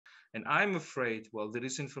And I'm afraid, well, there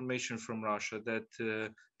is information from Russia that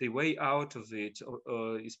the way out of it,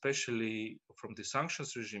 especially from the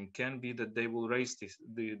sanctions regime, can be that they will raise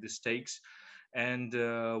the stakes and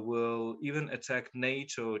will even attack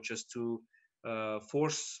NATO just to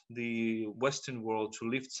force the Western world to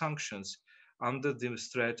lift sanctions under the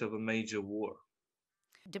threat of a major war.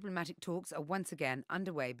 Diplomatic talks are once again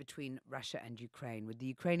underway between Russia and Ukraine, with the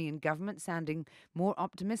Ukrainian government sounding more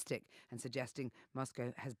optimistic and suggesting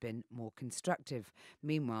Moscow has been more constructive.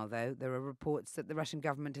 Meanwhile, though, there are reports that the Russian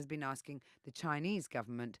government has been asking the Chinese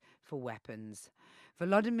government for weapons.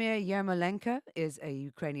 Volodymyr Yermolenko is a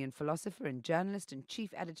Ukrainian philosopher and journalist and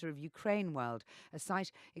chief editor of Ukraine World, a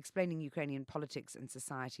site explaining Ukrainian politics and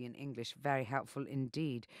society in English. Very helpful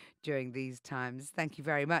indeed during these times. Thank you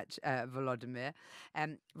very much, Volodymyr.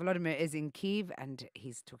 Volodymyr is in Kyiv and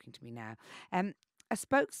he's talking to me now. A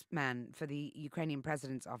spokesman for the Ukrainian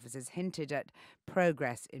president's office has hinted at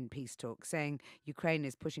progress in peace talks, saying Ukraine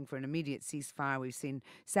is pushing for an immediate ceasefire. We've seen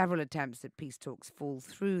several attempts at peace talks fall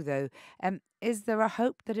through, though. Is there a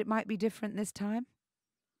hope that it might be different this time?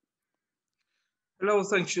 Hello,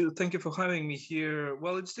 thank you for having me here.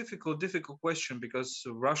 Well, it's difficult question because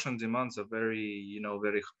Russian demands are very,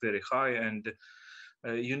 very high, and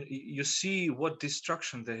you see what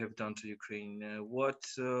destruction they have done to Ukraine, what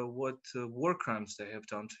war crimes they have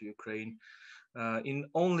done to Ukraine. In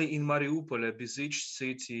only in Mariupol, a besieged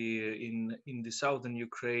city in the southern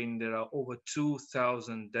Ukraine, there are over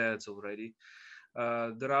 2,000 deaths already.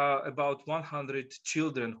 There are about 100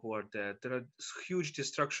 children who are dead. There are huge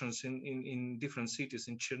destructions in different cities,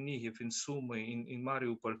 in Chernihiv, in Sumy, in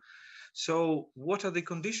Mariupol. So what are the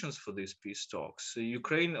conditions for these peace talks?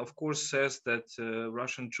 Ukraine, of course, says that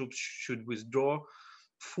Russian troops should withdraw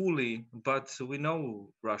fully, but we know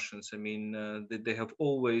Russians. I mean, they have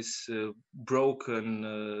always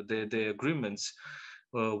broken their agreements.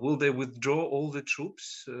 Will they withdraw all the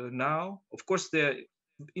troops now? Of course, they're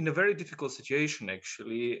in a very difficult situation,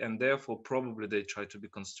 actually, and therefore probably they try to be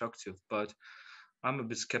constructive. But I'm a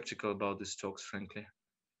bit skeptical about these talks, frankly.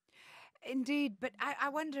 Indeed, but I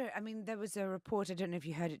wonder. I mean, there was a report. I don't know if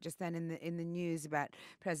you heard it just then in the news about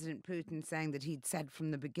President Putin saying that he'd said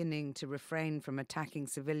from the beginning to refrain from attacking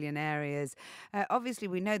civilian areas. Obviously,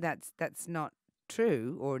 we know that's not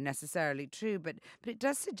true or necessarily true, but it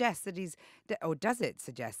does suggest that or does it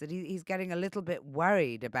suggest that he's getting a little bit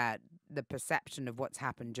worried about the perception of what's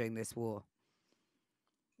happened during this war?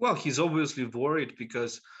 Well, he's obviously worried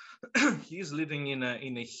because he's living in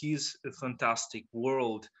a his fantastic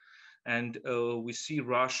world, and we see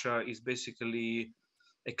Russia is basically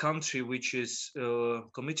a country which is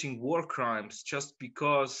committing war crimes just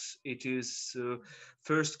because it is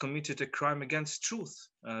first committed a crime against truth.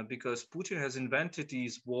 Because Putin has invented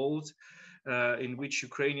these world in which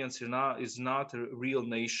Ukrainians is not a real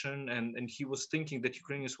nation, and he was thinking that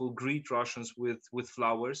Ukrainians will greet Russians with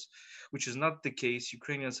flowers, which is not the case.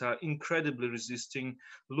 Ukrainians are incredibly resisting.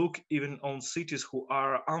 Look even on cities who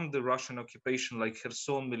are under Russian occupation, like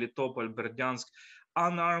Kherson, Melitopol, Berdyansk.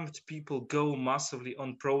 Unarmed people go massively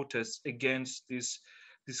on protests against this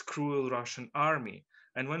cruel Russian army.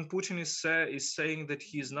 And when Putin is saying that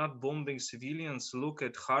he is not bombing civilians, look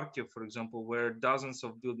at Kharkiv, for example, where dozens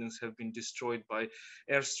of buildings have been destroyed by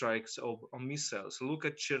airstrikes of missiles. Look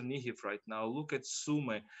at Chernihiv right now. Look at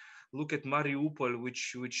Sumy. Look at Mariupol,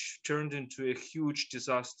 which turned into a huge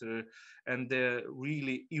disaster, and they're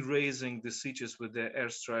really erasing the cities with their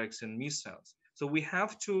airstrikes and missiles. So we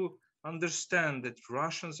have to understand that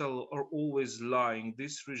Russians are always lying.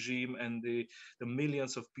 This regime and the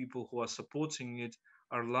millions of people who are supporting it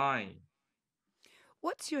are lying.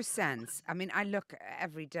 What's your sense? I mean, I look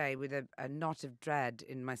every day with a knot of dread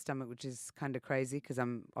in my stomach, which is kind of crazy because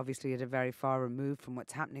I'm obviously at a very far remove from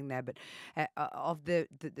what's happening there. But of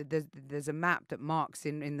there's a map that marks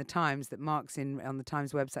in the Times that marks in on the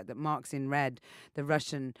Times website that marks in red the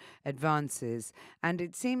Russian advances, and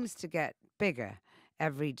it seems to get bigger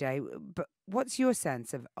every day. But what's your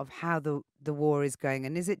sense of how the war is going,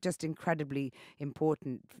 and is it just incredibly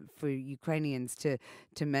important for Ukrainians to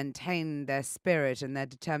maintain their spirit and their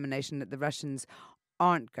determination that the Russians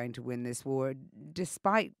aren't going to win this war,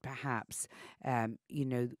 despite perhaps, the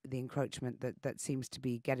encroachment that seems to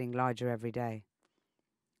be getting larger every day?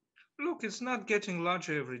 Look, it's not getting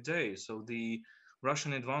larger every day. So the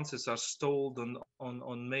Russian advances are stalled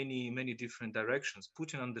on many different directions.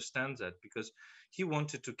 Putin understands that because he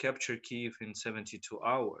wanted to capture Kiev in 72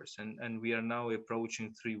 hours, and we are now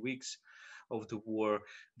approaching 3 weeks of the war.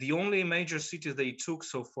 The only major city they took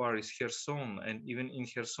so far is Kherson, and even in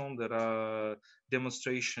Kherson there are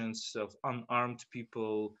demonstrations of unarmed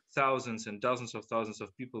people, thousands and dozens of thousands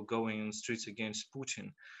of people going on the streets against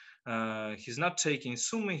Putin. He's not taking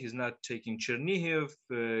Sumy, he's not taking Chernihiv,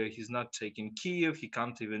 he's not taking Kiev, he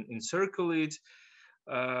can't even encircle it.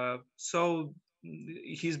 So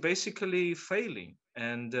he's basically failing.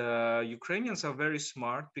 And Ukrainians are very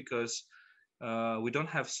smart because we don't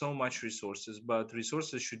have so much resources, but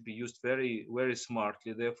resources should be used very, very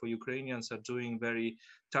smartly. Therefore, Ukrainians are doing very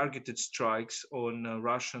targeted strikes on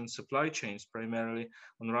Russian supply chains, primarily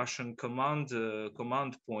on Russian command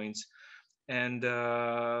points, and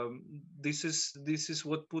this is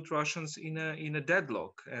what put Russians in a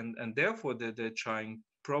deadlock, and therefore they're trying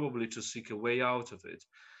probably to seek a way out of it.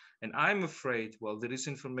 And I'm afraid, well, there is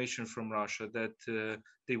information from Russia that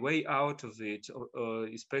the way out of it,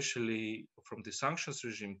 especially from the sanctions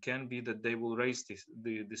regime, can be that they will raise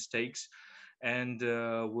the stakes and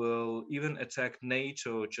will even attack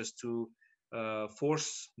NATO just to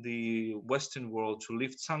force the Western world to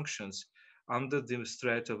lift sanctions under the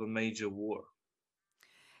threat of a major war.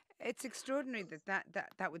 It's extraordinary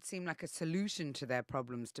that would seem like a solution to their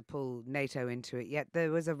problems to pull NATO into it. Yet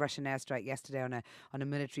there was a Russian airstrike yesterday on a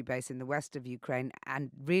military base in the west of Ukraine,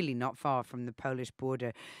 and really not far from the Polish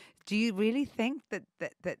border. Do you really think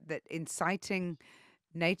that inciting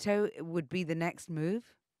NATO would be the next move?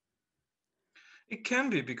 It can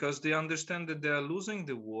be because they understand that they are losing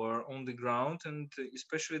the war on the ground, and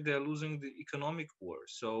especially they are losing the economic war.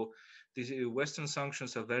 So these Western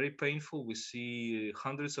sanctions are very painful. We see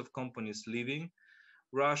hundreds of companies leaving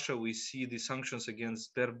Russia. We see the sanctions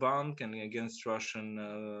against Sberbank and against Russian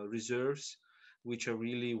reserves, which are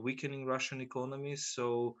really weakening Russian economies.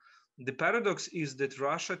 So the paradox is that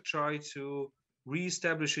Russia tried to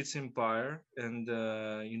reestablish its empire and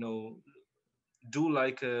do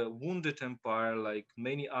like a wounded empire, like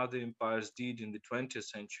many other empires did in the 20th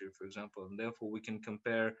century, for example. And therefore, we can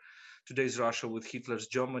compare today's Russia with Hitler's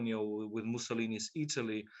Germany or with Mussolini's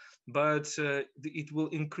Italy. But it will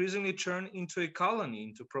increasingly turn into a colony,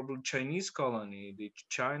 into probably Chinese colony, the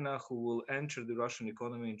China who will enter the Russian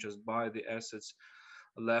economy and just buy the assets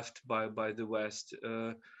left by the West.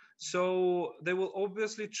 So they will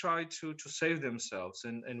obviously try to save themselves,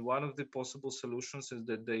 and one of the possible solutions is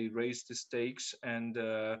that they raise the stakes, and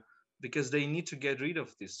because they need to get rid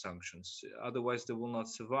of these sanctions, otherwise they will not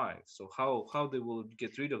survive. So how they will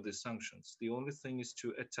get rid of these sanctions? The only thing is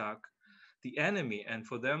to attack the enemy, and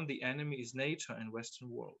for them the enemy is NATO and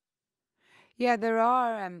Western world. Yeah, there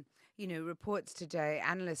are, reports today,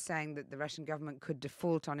 analysts saying that the Russian government could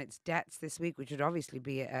default on its debts this week, which would obviously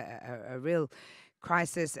be a real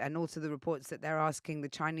crisis. And also the reports that they're asking the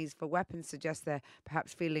Chinese for weapons suggest they're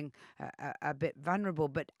perhaps feeling a bit vulnerable.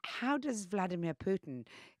 But how does Vladimir Putin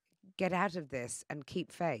get out of this and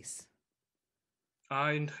keep face?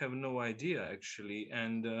 I have no idea actually,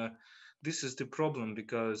 and this is the problem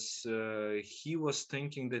because he was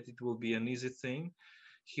thinking that it will be an easy thing.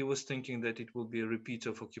 He was thinking that it will be a repeat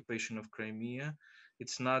of occupation of Crimea.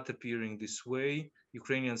 It's not appearing this way.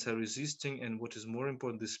 Ukrainians are resisting, and what is more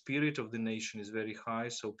important, the spirit of the nation is very high.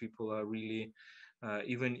 So people are really,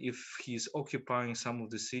 even if he's occupying some of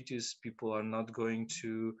the cities, people are not going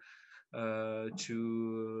to live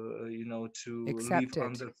Accepted.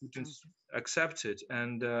 under Putin's accepted.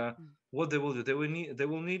 And what they will do, they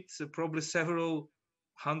will need probably several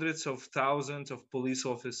hundreds of thousands of police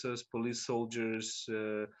officers, police soldiers,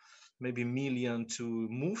 maybe million to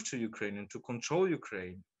move to Ukraine and to control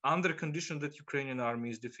Ukraine under condition that Ukrainian army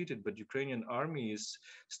is defeated. But Ukrainian army is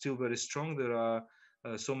still very strong. There are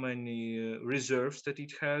so many reserves that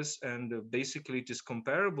it has, and basically it is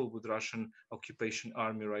comparable with Russian occupation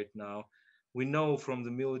army right now. We know from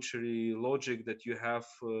the military logic that you have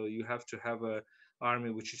to have a army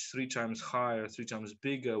which is three times higher, three times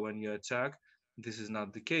bigger when you attack. This is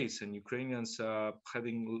not the case, and Ukrainians are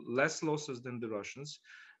having less losses than the Russians,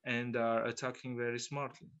 and are attacking very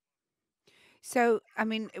smartly. So, I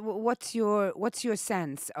mean, what's your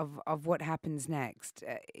sense of what happens next?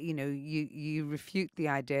 You refute the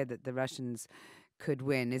idea that the Russians could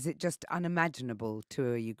win. Is it just unimaginable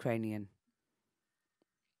to a Ukrainian?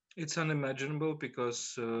 It's unimaginable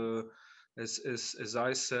because, as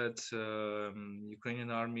I said,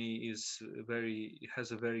 Ukrainian army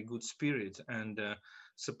has a very good spirit, and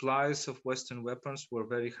supplies of Western weapons were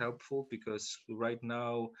very helpful because right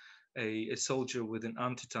now a soldier with an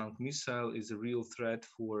anti-tank missile is a real threat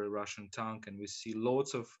for a Russian tank, and we see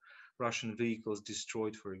lots of Russian vehicles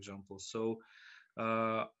destroyed, for example. So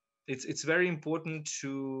uh, it's very important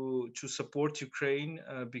to support Ukraine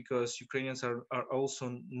because Ukrainians are also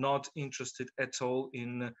not interested at all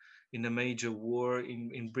in a major war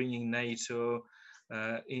in bringing NATO.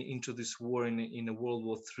 into this war in a World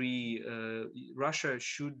War III. Russia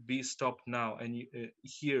should be stopped now, and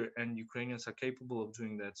here, and Ukrainians are capable of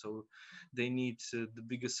doing that. So they need the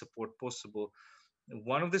biggest support possible.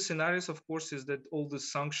 One of the scenarios, of course, is that all the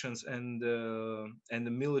sanctions and the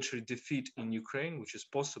military defeat in Ukraine, which is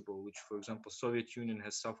possible, which, for example, Soviet Union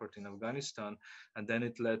has suffered in Afghanistan, and then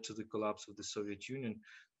it led to the collapse of the Soviet Union.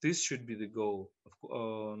 This should be the goal.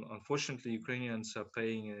 Unfortunately, Ukrainians are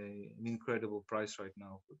paying an incredible price right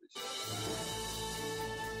now for this.